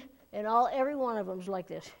eating, and every one of them's like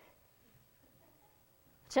this?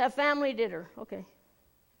 Let's have family dinner. Okay.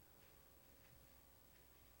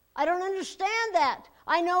 I don't understand that.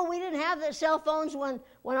 I know we didn't have the cell phones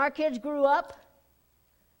when our kids grew up.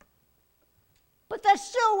 But that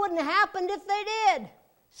still wouldn't have happened if they did.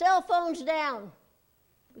 Cell phones down.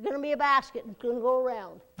 There's going to be a basket and it's going to go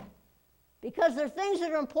around. Because there are things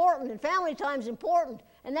that are important, and family time is important.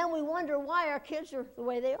 And then we wonder why our kids are the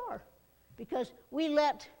way they are. Because we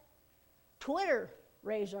let Twitter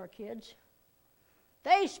raise our kids.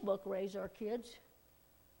 Facebook raise our kids.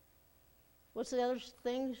 What's the other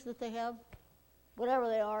things that they have? Whatever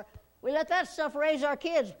they are. We let that stuff raise our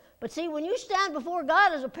kids. But see, when you stand before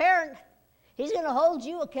God as a parent, He's going to hold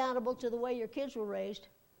you accountable to the way your kids were raised.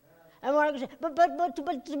 And we're going to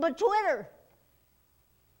say, but Twitter.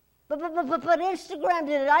 But Instagram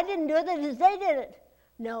did it. I didn't do it. They did it.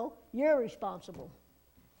 No, you're responsible.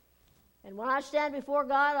 And when I stand before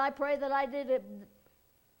God, I pray that I did the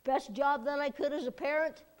best job that I could as a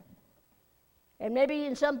parent. And maybe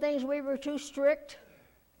in some things we were too strict.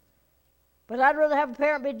 But I'd rather have a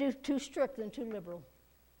parent be too strict than too liberal.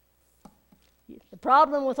 The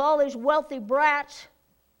problem with all these wealthy brats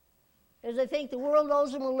is they think the world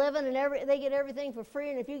owes them a living and they get everything for free,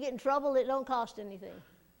 and if you get in trouble, it don't cost anything.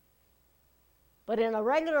 But in a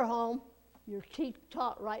regular home, you're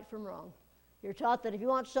taught right from wrong. You're taught that if you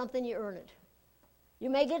want something, you earn it. You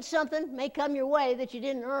may get something, may come your way that you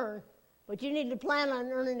didn't earn, but you need to plan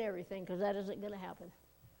on earning everything, because that isn't going to happen.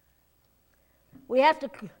 We have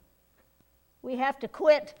to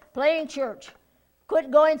quit playing church,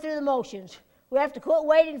 quit going through the motions. We have to quit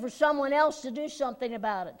waiting for someone else to do something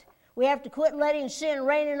about it. We have to quit letting sin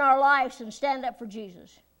reign in our lives and stand up for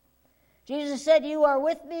Jesus. Jesus said, "You are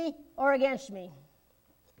with me or against me."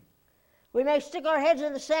 We may stick our heads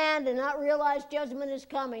in the sand and not realize judgment is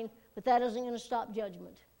coming, but that isn't going to stop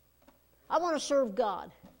judgment. I want to serve God.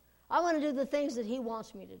 I want to do the things that He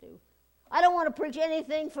wants me to do. I don't want to preach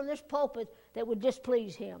anything from this pulpit that would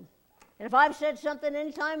displease Him. And if I've said something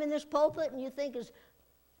any time in this pulpit and you think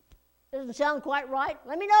doesn't sound quite right,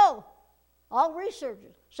 let me know. I'll research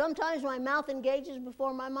it. Sometimes my mouth engages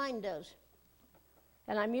before my mind does.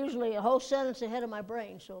 And I'm usually a whole sentence ahead of my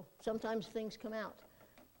brain, so sometimes things come out.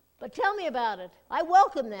 But tell me about it. I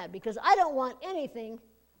welcome that, because I don't want anything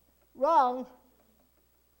wrong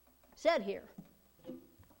said here.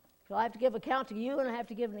 So I have to give account to you, and I have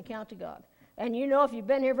to give an account to God. And you know, if you've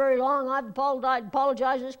been here very long, I've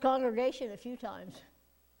apologized to this congregation a few times.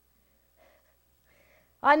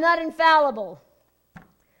 I'm not infallible.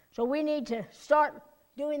 So we need to start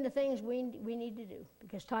doing the things we need to do,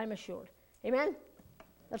 because time is short. Amen?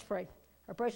 Let's pray. Our prayer